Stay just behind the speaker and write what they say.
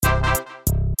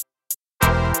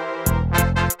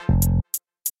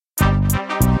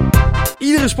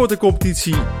Iedere sport en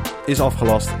competitie is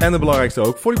afgelast. En de belangrijkste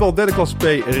ook. Volleybal derde klasse P,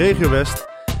 Regio West.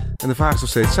 En de vraag is nog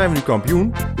steeds, zijn we nu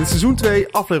kampioen? Dit is seizoen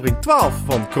 2, aflevering 12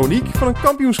 van Chroniek van een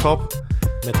kampioenschap.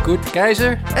 Met Koert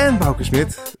Keizer. En Bouke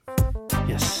Smit.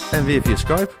 Yes. En weer via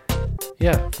Skype.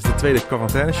 Ja. Dat is de tweede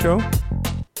quarantaineshow.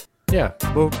 Ja.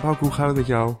 Bouke, hoe gaat het met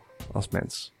jou als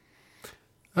mens?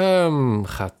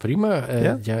 Gaat prima.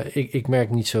 Ja, ik merk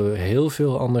niet zo heel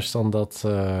veel anders dan dat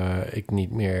ik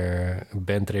niet meer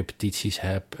bandrepetities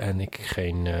heb en ik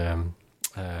geen,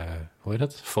 hoe heet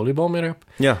dat, volleybal meer heb.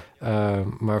 Ja.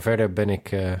 Maar verder ben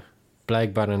ik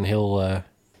blijkbaar een heel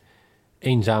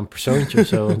eenzaam persoontje of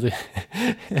zo. Want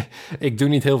ik doe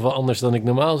niet heel veel anders dan ik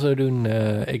normaal zou doen.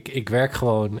 Ik werk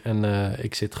gewoon en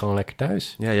ik zit gewoon lekker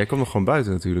thuis. Ja, jij komt nog gewoon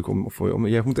buiten natuurlijk.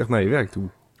 Jij moet echt naar je werk toe.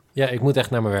 Ja, ik moet echt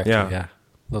naar mijn werk toe, Ja. ja.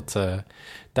 Dat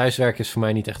thuiswerken is voor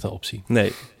mij niet echt een optie.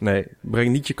 Nee.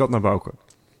 Breng niet je kat naar Bouke.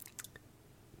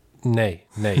 Nee.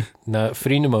 Nou,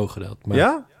 vrienden mogen dat. Maar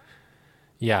Ja?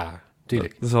 Ja,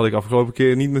 tuurlijk. Dat had ik afgelopen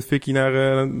keer niet met Vicky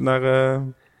naar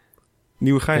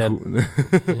Nieuwegein.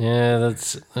 Ja,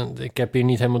 ik heb hier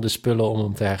niet helemaal de spullen om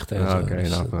hem te hechten. En zo. Oké, Dus,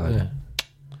 nou.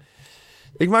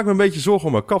 Ik maak me een beetje zorgen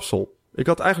om mijn kapsel. Ik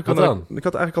had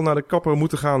eigenlijk al naar de kapper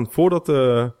moeten gaan voordat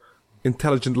de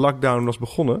intelligent lockdown was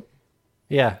begonnen.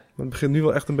 Ja. Maar het begint nu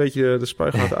wel echt een beetje de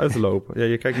spuigaten uit te lopen. Ja,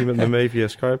 je kijkt nu met me mee via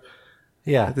Skype.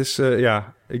 Ja. Het is,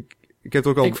 ik heb het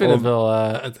ook al... Ik vind het wel,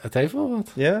 het heeft wel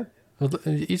wat. Ja?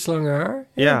 Iets langer haar.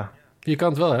 Ja. Je kan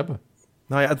het wel hebben.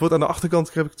 Nou ja, het wordt aan de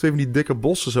achterkant, heb ik twee van die dikke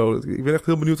bossen zo. Ik ben echt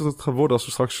heel benieuwd wat het gaat worden als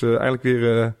we straks eindelijk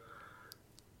weer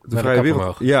de vrije wereld...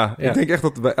 mogen. Ja, ik denk echt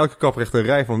dat bij elke kapper echt een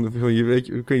rij van je weet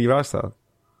je niet waar staat.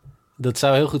 Dat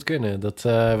zou heel goed kunnen.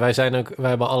 Wij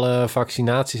hebben alle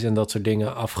vaccinaties en dat soort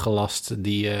dingen afgelast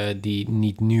die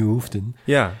niet nu hoefden.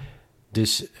 Ja.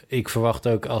 Dus ik verwacht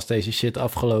ook als deze shit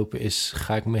afgelopen is,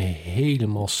 ga ik me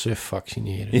helemaal suf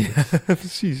vaccineren. Ja,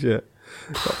 precies, ja.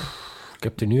 Ik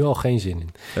heb er nu al geen zin in.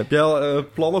 Heb jij al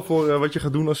plannen voor wat je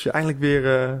gaat doen als je eindelijk weer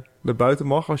naar buiten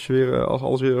mag, als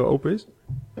alles weer open is?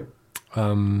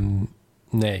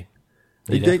 Nee.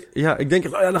 Ik denk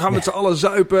echt, dan gaan we met z'n allen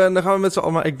zuipen en dan gaan we met z'n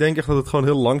allen... Maar ik denk echt dat het gewoon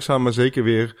heel langzaam, maar zeker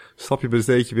weer stapje bij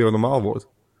steentje weer normaal wordt.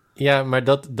 Ja, maar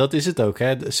dat is het ook,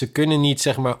 hè. Ze kunnen niet,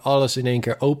 zeg maar, alles in één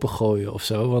keer opengooien of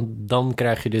zo. Want dan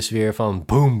krijg je dus weer van,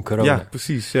 boom, corona. Ja,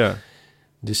 precies, ja.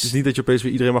 Dus het is niet dat je opeens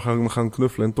weer iedereen mag gaan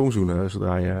knuffelen en tongzoenen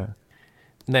zodra je...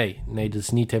 Nee, dat is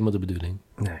niet helemaal de bedoeling.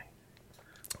 Nee.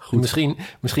 Goed.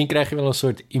 Misschien krijg je wel een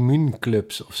soort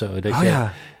immuunclubs of zo. Dat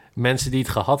mensen die het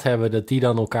gehad hebben, dat die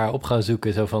dan elkaar op gaan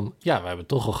zoeken. Zo van, ja, we hebben het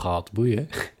toch al gehad, boeien.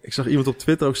 Ik zag iemand op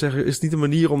Twitter ook zeggen, is het niet een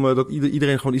manier om dat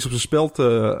iedereen gewoon iets op zijn speld,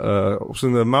 op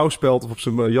zijn mouwspeld of op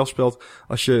zijn jasspeld,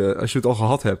 als je het al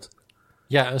gehad hebt?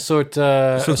 Ja, een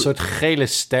soort gele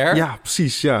ster. Ja,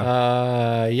 precies,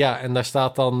 ja. Ja, en daar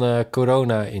staat dan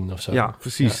corona in of zo. Ja,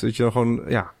 precies. Ja. Dat je dan gewoon,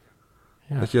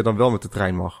 dat je dan wel met de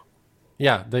trein mag.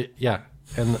 Ja,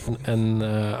 en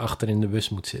achter in de bus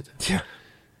moet zitten. Ja.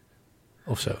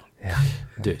 Of zo. Ja.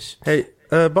 Dus. Hey,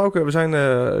 Bouke, we zijn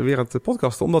weer aan het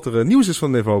podcasten omdat er nieuws is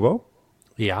van Nevobo.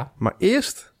 Ja. Maar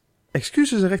eerst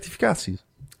excuses en rectificaties.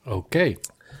 Oké.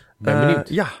 Ben benieuwd.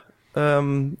 Ja.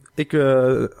 Ik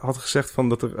had gezegd van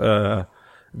dat er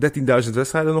 13.000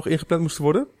 wedstrijden nog ingepland moesten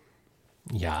worden.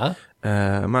 Ja.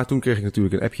 Maar toen kreeg ik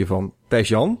natuurlijk een appje van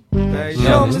Thijs-Jan.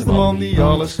 Thijs-Jan is de man die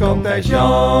alles kan.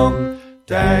 Thijs-Jan.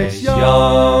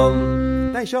 Thijs-Jan.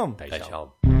 Thijs-Jan.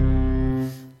 Thijs-Jan.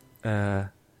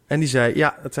 En die zei,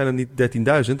 ja, het zijn er niet 13.000.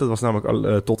 Dat was namelijk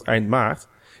al tot eind maart.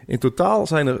 In totaal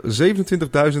zijn er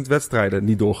 27.000 wedstrijden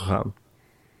niet doorgegaan.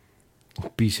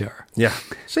 Bizar. Ja, 27.000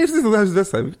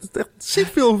 wedstrijden. Het is echt ziek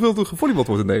veel hoeveel er gevolleybald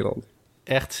wordt in Nederland.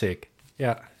 Echt sick.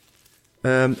 Ja.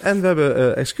 En we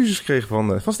hebben excuses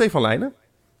gekregen van Stefan Leijnen.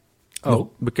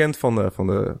 Oh. Bekend van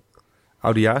de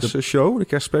Oudejaarshow, de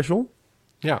kerstspecial.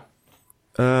 Ja.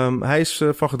 Hij is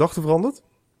van gedachten veranderd.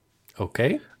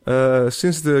 Oké.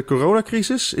 Sinds de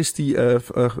coronacrisis is hij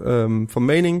van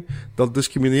mening dat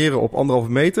discrimineren op 1,5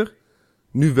 meter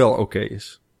nu wel oké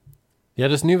is. Ja,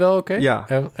 dat is nu wel oké? Ja,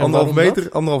 en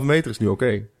 1,5 meter is nu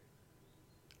oké.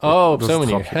 Oh, op Dat is zo'n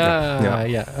het manier. grapje,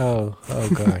 Ja. Oh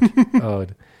god. Oh.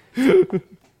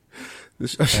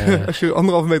 Dus als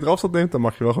je 1,5 meter afstand neemt, dan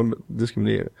mag je wel gewoon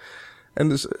discrimineren. En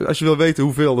dus als je wil weten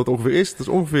hoeveel dat ongeveer is, dat is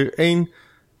ongeveer 1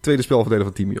 tweede spelverdeler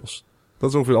van Team Jos. Dat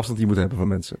is ongeveer de afstand die je moet hebben van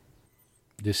mensen.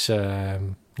 Dus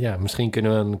misschien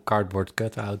kunnen we een cardboard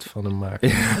cut-out van hem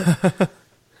maken.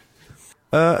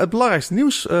 Het belangrijkste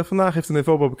nieuws. Vandaag heeft de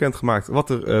Nevobo bekendgemaakt wat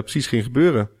er precies ging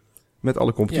gebeuren met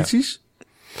alle competities.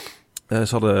 Ze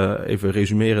hadden even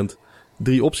resumerend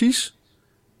 3 opties.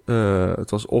 Het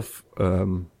was of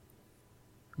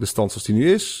de stand zoals die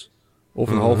nu is, Of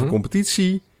een halve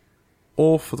competitie.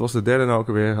 Of, wat was de derde nou ook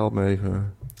alweer? Help me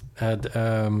even.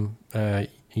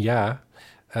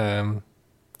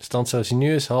 Stand zoals hij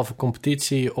nu is, halve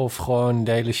competitie... of gewoon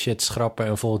de hele shit schrappen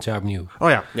en volgend jaar opnieuw. Oh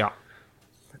ja.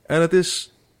 En het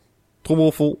is,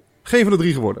 trommelvol, geen van de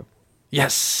 3 geworden.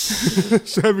 Yes!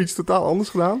 Ze hebben iets totaal anders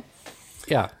gedaan.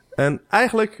 Ja. En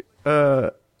eigenlijk,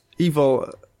 in ieder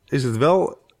geval, is het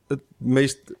wel het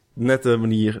meest nette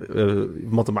manier,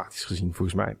 mathematisch gezien,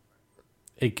 volgens mij.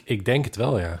 Ik denk het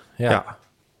wel, ja.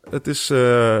 Het is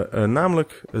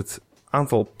namelijk het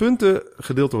aantal punten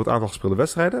gedeeld door het aantal gespeelde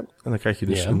wedstrijden. En dan krijg je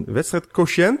dus een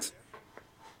wedstrijdquotient.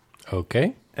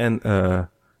 Oké. En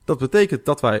dat betekent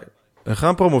dat wij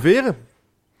gaan promoveren.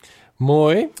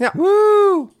 Mooi. Ja.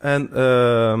 Woe! En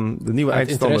de nieuwe Uit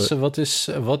eindstanden...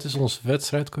 interesse, wat is ons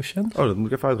wedstrijdquotient? Oh, dat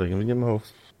moet ik even uitrekenen. Dat is niet in mijn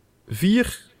hoofd.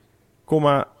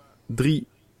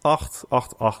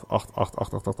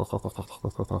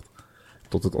 4,38888888888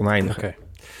 tot het oneindige. Oké.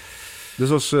 Dus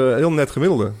dat is heel net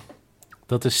gemiddelde.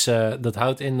 Dat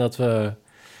houdt in dat we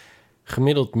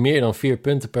gemiddeld meer dan 4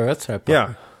 punten per wedstrijd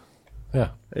pakken.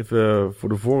 Ja. Even voor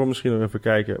de vorm misschien nog even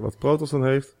kijken wat Protoss dan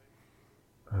heeft.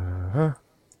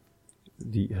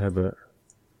 Die hebben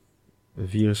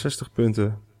 64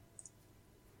 punten.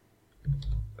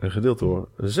 Gedeeld door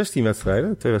 16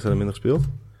 wedstrijden. 2 wedstrijden minder gespeeld.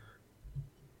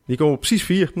 Die komen op precies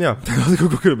 4. Ja, dat had ik ook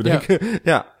wel kunnen bedenken.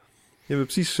 Ja. Die hebben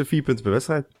precies 4 punten per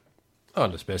wedstrijd. Oh,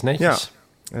 dat is best netjes.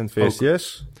 Ja. En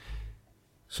VSTS,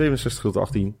 67 tot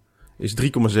 18, is 3,72222.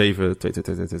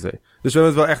 Dus we hebben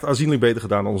het wel echt aanzienlijk beter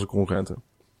gedaan dan onze concurrenten.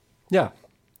 Ja.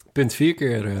 Punt 4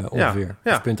 keer ongeveer.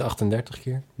 Ja. Of punt 38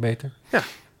 keer. Beter. Ja.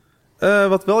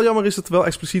 Wat wel jammer is, dat er wel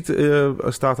expliciet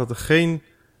staat dat er geen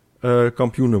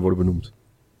kampioenen worden benoemd.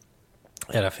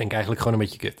 Ja, dat vind ik eigenlijk gewoon een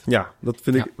beetje kut. Ja, dat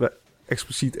vind ik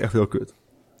expliciet echt heel kut.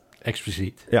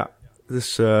 Expliciet. Ja,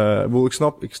 dus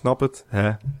ik snap het,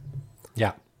 hè.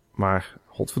 Ja. Maar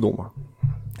godverdomme.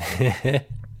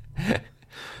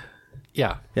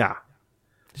 Ja. Ja.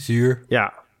 Zuur.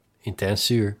 Ja. Intens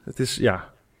zuur. Het is,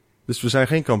 ja. Dus we zijn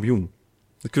geen kampioen.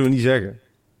 Dat kunnen we niet zeggen.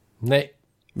 Nee.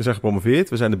 We zijn gepromoveerd,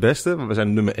 we zijn de beste, we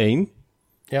zijn nummer 1.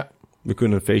 Ja. We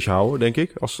kunnen een feestje houden, denk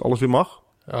ik, als alles weer mag.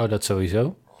 Oh, dat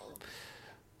sowieso.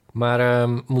 Maar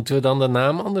moeten we dan de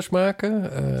naam anders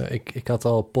maken? Ik had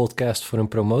al podcast voor een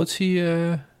promotie.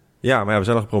 Ja, maar ja, we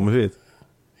zijn al gepromoveerd.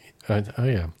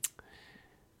 Ja.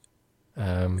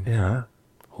 Ja.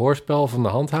 Hoorspel van de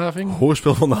handhaving.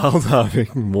 Hoorspel van de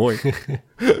handhaving. Mooi.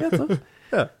 Ja, toch?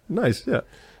 Ja, nice. Ja.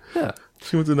 Ja.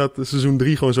 Misschien moeten we dat seizoen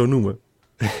 3 gewoon zo noemen.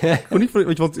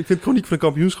 Want ik vind Chroniek van een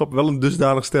kampioenschap wel een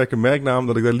dusdanig sterke merknaam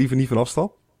dat ik daar liever niet van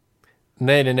afstap.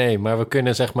 Nee. Maar we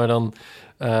kunnen zeg maar dan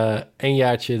 1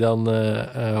 jaartje dan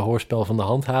hoorspel van de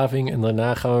handhaving. En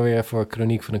daarna gaan we weer voor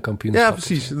Chroniek van een kampioenschap. Ja,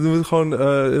 precies. Dan doen we het gewoon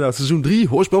seizoen 3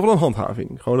 hoorspel van een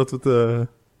handhaving. Gewoon dat we het...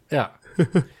 Ja.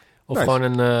 Of nice.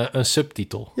 gewoon een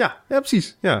subtitel. Ja,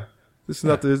 precies. Ja. Dus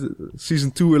inderdaad,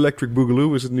 season 2 Electric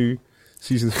Boogaloo is het nu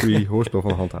season 3 hoorspel van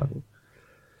de handhaving.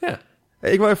 Ja.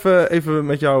 Hey, ik wil even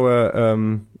met jou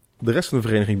de rest van de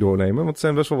vereniging doornemen. Want er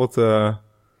zijn best wel wat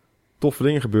toffe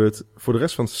dingen gebeurd voor de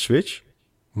rest van de Switch.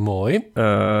 Mooi.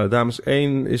 Dames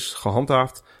 1 is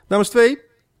gehandhaafd. Dames 2,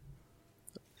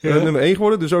 nummer 1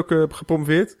 geworden, dus ook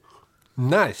gepromoveerd.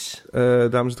 Nice.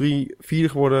 Dames 3, 4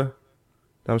 geworden.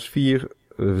 Dames 4,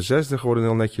 6 geworden,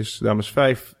 heel netjes. Dames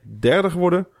 5, 3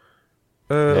 geworden.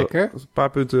 Lekker. Een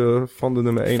paar punten van de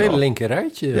nummer 1 Veel af. linker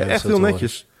rijtje. Ja, echt heel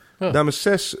netjes. Ja. Dames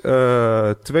 6,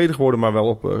 tweede geworden, maar wel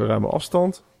op ruime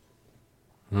afstand.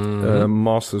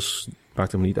 Masters,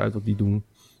 maakt helemaal niet uit wat die doen.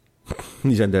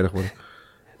 Die zijn derde geworden.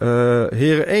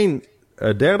 Heren 1,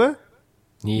 derde.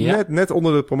 Ja. Net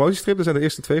onder de promotiestrip. Er zijn de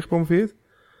eerste 2 gepromoveerd.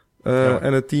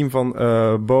 En het team van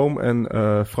Boom en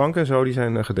Frank en zo, die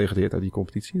zijn gedegradeerd uit die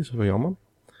competitie. Dat is wel jammer.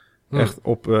 Echt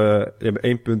op, die hebben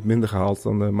 1 punt minder gehaald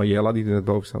dan Mariella, die er net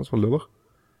boven staan. Dat is wel lullig.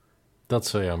 Dat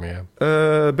is wel jammer, ja.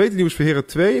 Beter nieuws voor heren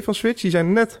 2 van Switch. Die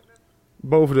zijn net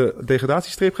boven de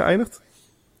degradatiestreep geëindigd.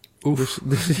 Oef.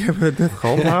 Dus die hebben het net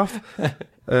gehandhaafd.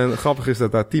 En grappig is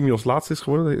dat daar Timios laatste is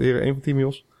geworden. De heren 1 van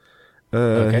Timios.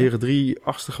 Heren 3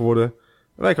 achtste geworden.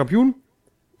 Wij kampioen.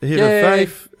 Heren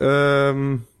 5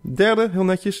 derde, heel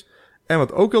netjes. En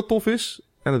wat ook heel tof is,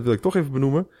 en dat wil ik toch even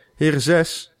benoemen. Heren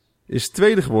 6 is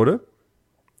tweede geworden.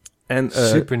 En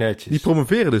super netjes. Die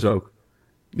promoveren dus ook.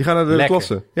 Die gaan naar de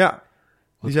klasse. Ja.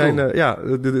 Die zijn,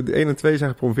 de 1 en 2 zijn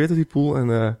gepromoveerd uit die pool.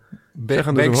 En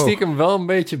ben ik stiekem wel een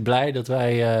beetje blij dat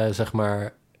wij, zeg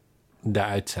maar,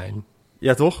 daaruit zijn.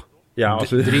 Ja, toch? Ja, als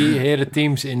 3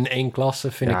 herenteams in 1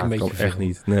 klasse vind ik een beetje veel. Echt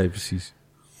niet. Nee, precies.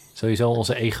 Sowieso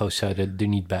onze ego's zouden er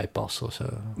niet bij passen of zo.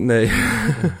 Nee.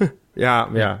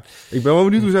 Ja. Ik ben wel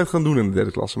benieuwd hoe ze het gaan doen in de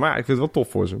derde klasse. Maar ja, ik vind het wel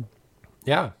tof voor ze.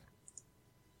 Ja.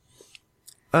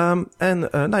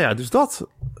 Dus dat.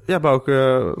 Ja,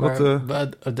 Bouke,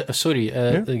 sorry,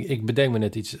 ik bedenk me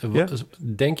net iets.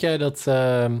 Denk jij dat...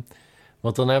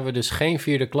 want dan hebben we dus geen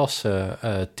vierde klasse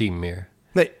team meer.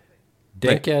 Nee.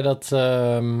 Denk jij dat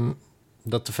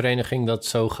de vereniging dat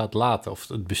zo gaat laten? Of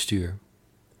het bestuur?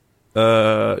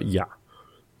 Ja.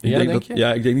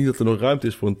 Ik denk niet dat er nog ruimte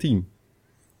is voor een team.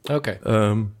 Oké.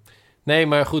 Nee,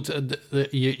 maar goed,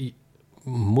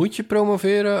 moet je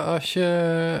promoveren als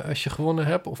je gewonnen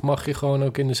hebt? Of mag je gewoon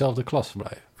ook in dezelfde klasse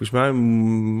blijven? Volgens mij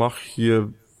mag je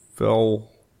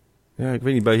wel... Ja, ik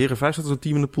weet niet. Bij Heren 5 staat er een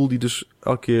team in de pool die dus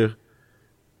elke keer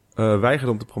weigert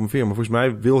om te promoveren. Maar volgens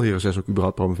mij wil Heren 6 ook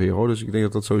überhaupt promoveren, hoor. Dus ik denk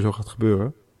dat dat sowieso gaat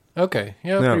gebeuren. Oké,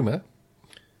 ja, prima.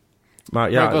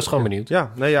 Maar ja, ik was gewoon benieuwd.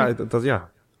 Ja, nee, ja, dat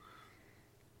ja.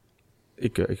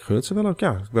 Ik gun het ze wel ook,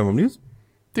 ja. Ik ben wel benieuwd.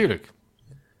 Tuurlijk.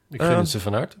 Ik gun het ze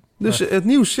van harte. Dus het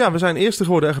nieuws, ja, we zijn eerste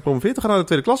geworden en gepromoveerd. We gaan naar de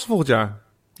tweede klasse volgend jaar.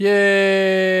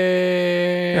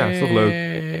 Yay! Ja, is toch leuk.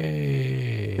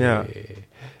 Ja.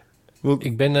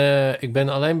 Ik ben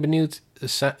alleen benieuwd,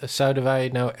 zouden wij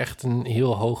nou echt een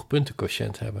heel hoog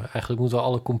puntenquotient hebben? Eigenlijk moeten we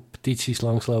alle competities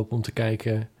langslopen om te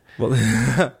kijken.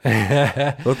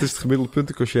 Wat is het gemiddelde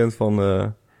puntenquotient van...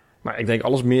 Maar ik denk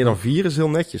alles meer dan 4 is heel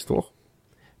netjes, toch?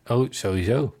 Oh,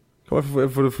 sowieso. Kom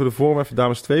even voor de vorm even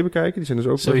dames 2 bekijken. Die zijn dus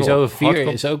ook... Sowieso 4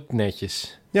 is ook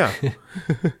netjes. Ja.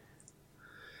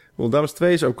 Dames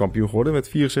 2 is ook kampioen geworden met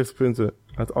 74 punten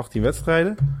uit 18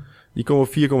 wedstrijden. Die komen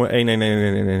op 4,11111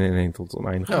 tot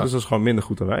oneindig. Ja. Dus dat is gewoon minder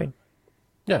goed dan wij.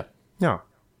 Ja.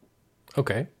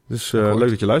 Oké. Dus leuk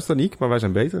dat je luistert, Niek, maar wij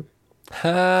zijn beter.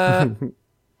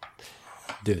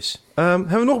 Dus. Hebben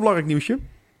we nog een belangrijk nieuwsje?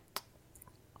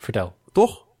 Vertel.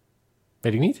 Toch?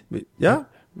 Weet ik niet. Ja?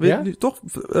 Toch?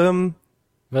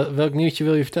 Welk nieuwtje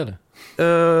wil je vertellen?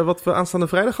 Wat we aanstaande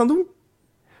vrijdag gaan doen?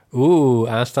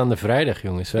 Aanstaande vrijdag,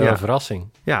 jongens. Wel een verrassing.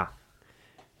 Ja.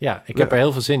 Ja, ik heb er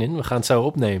heel veel zin in. We gaan het zo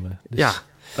opnemen. Dus... Ja.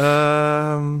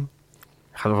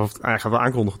 Gaan we wel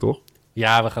aankondigen, toch?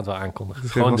 Ja, we gaan het wel aankondigen.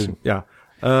 Gewoon doen. Ja.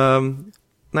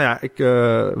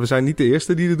 We zijn niet de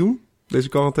eerste die het doen, deze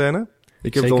quarantaine.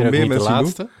 Ik heb zeker het al meer mensen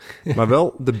laatste. doen. Maar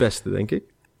wel de beste, denk ik.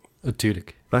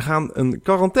 Natuurlijk. Wij gaan een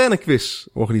quarantainequiz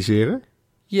organiseren.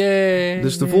 Yay!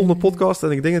 Dus de volgende podcast,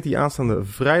 en ik denk dat die aanstaande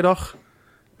vrijdag...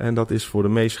 En dat is voor de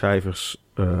meeschrijvers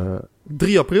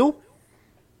 3 april.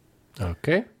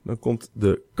 Oké. Dan komt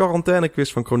de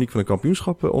quarantainequiz van Chroniek van een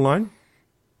Kampioenschap online.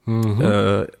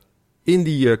 Mm-hmm. In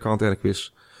die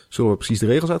quarantainequiz zullen we precies de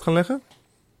regels uit gaan leggen.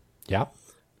 Ja.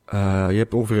 Je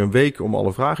hebt ongeveer een week om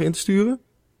alle vragen in te sturen.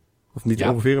 Of niet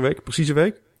ongeveer een week, precies een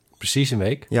week. Precies een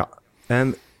week. Ja.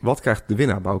 En wat krijgt de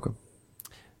winnaar, Bouke?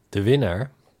 De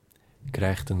winnaar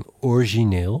krijgt een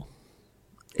origineel.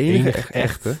 Enige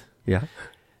echte. Ja.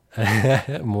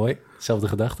 Mooi, zelfde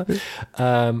gedachte.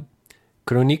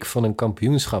 Chroniek van een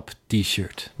Kampioenschap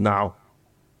t-shirt. Nou,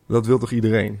 dat wil toch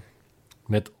iedereen?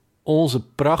 Met onze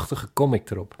prachtige comic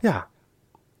erop. Ja.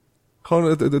 Gewoon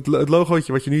het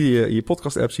logootje wat je nu in je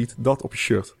podcast-app ziet, dat op je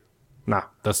shirt. Nou.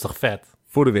 Dat is toch vet?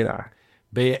 Voor de winnaar.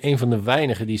 Ben je een van de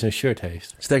weinigen die zo'n shirt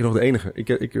heeft? Sterker nog de enige.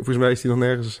 Volgens mij is die nog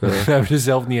nergens... We hebben er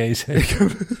zelf niet eens. Ik heb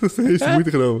er eens de moeite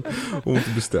genomen om het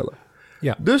te bestellen.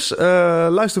 Ja. Dus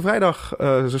luister vrijdag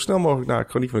zo snel mogelijk naar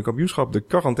Chroniek van een Kampioenschap, de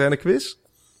quarantainequiz.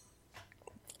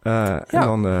 En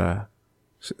dan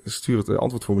stuur het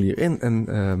antwoordformulier in en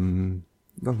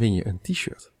dan win je een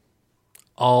t-shirt.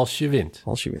 Als je wint.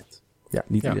 Als je wint. Ja,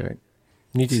 niet iedereen.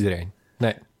 Niet iedereen,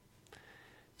 nee.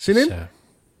 Zin in?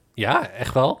 Ja,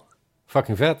 echt wel.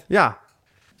 Fucking vet. Ja.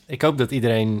 Ik hoop dat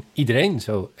iedereen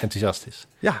zo enthousiast is.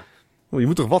 Ja. Je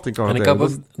moet toch wat in quarantaine. En ik hoop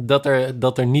ook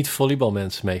dat er niet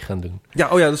volleybalmensen mee gaan doen. Ja,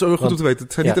 dat is ook goed om te weten.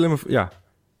 Het zijn niet alleen maar... Ja.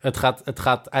 Het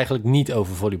gaat eigenlijk niet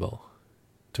over volleybal.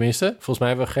 Tenminste, volgens mij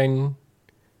hebben we geen...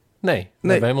 Nee, we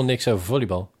hebben helemaal niks over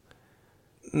volleybal.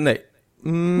 Nee.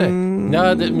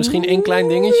 Nou, misschien één klein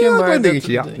dingetje, maar... Een klein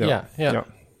dingetje, ja.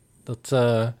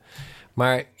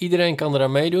 Maar iedereen kan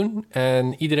eraan meedoen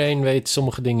en iedereen weet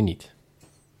sommige dingen niet.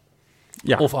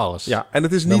 Ja. Of alles. Ja, en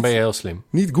het is dan ben je heel slim.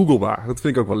 Niet googlebaar. Dat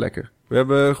vind ik ook wel lekker. We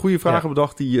hebben goede vragen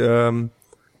bedacht die je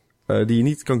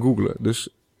niet kan googlen.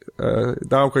 Dus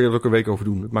daarom kan je er ook een week over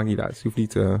doen. Het maakt niet uit. Je hoeft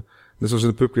niet, net zoals in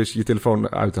de pubquiz, je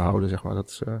telefoon uit te houden, zeg maar.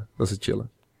 Dat is het chillen.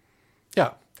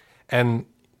 Ja. En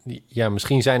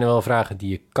misschien zijn er wel vragen die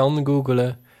je kan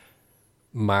googlen.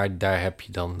 Maar daar heb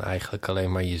je dan eigenlijk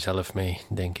alleen maar jezelf mee,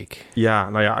 denk ik. Ja,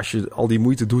 nou ja, als je al die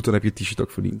moeite doet, dan heb je het t-shirt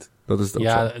ook verdiend. Dat is het ook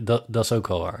zo. Dat is ook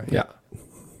wel waar. Ja.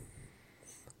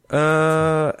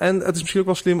 En het is misschien ook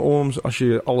wel slim om, als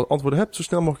je alle antwoorden hebt, zo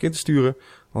snel mogelijk in te sturen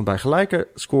Want bij gelijke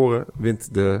scoren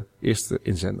wint de eerste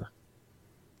inzender.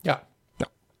 Ja.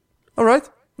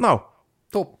 Alright. Nou.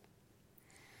 Top.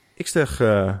 Ik zeg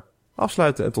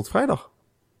afsluiten en tot vrijdag.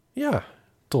 Ja,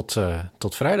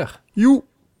 tot vrijdag. Joe.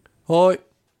 Hoi.